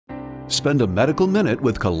Spend a medical minute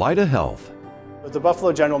with Kaleida Health. At the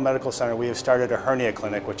Buffalo General Medical Center, we have started a hernia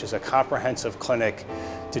clinic, which is a comprehensive clinic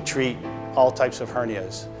to treat all types of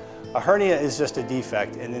hernias. A hernia is just a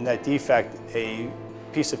defect, and in that defect, a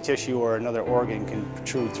piece of tissue or another organ can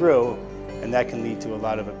protrude through, and that can lead to a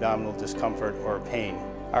lot of abdominal discomfort or pain.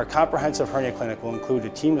 Our comprehensive hernia clinic will include a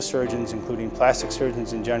team of surgeons, including plastic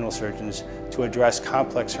surgeons and general surgeons, to address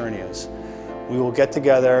complex hernias. We will get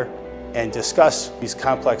together and discuss these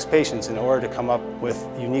complex patients in order to come up with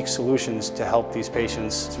unique solutions to help these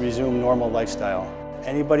patients to resume normal lifestyle.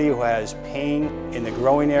 Anybody who has pain in the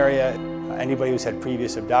growing area, anybody who's had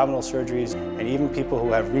previous abdominal surgeries, and even people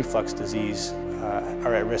who have reflux disease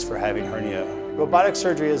are at risk for having hernia. Robotic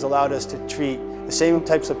surgery has allowed us to treat the same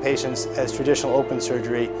types of patients as traditional open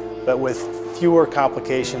surgery, but with fewer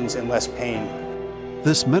complications and less pain.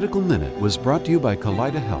 This medical minute was brought to you by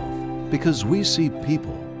Kaleida Health, because we see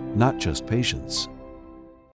people, not just patients.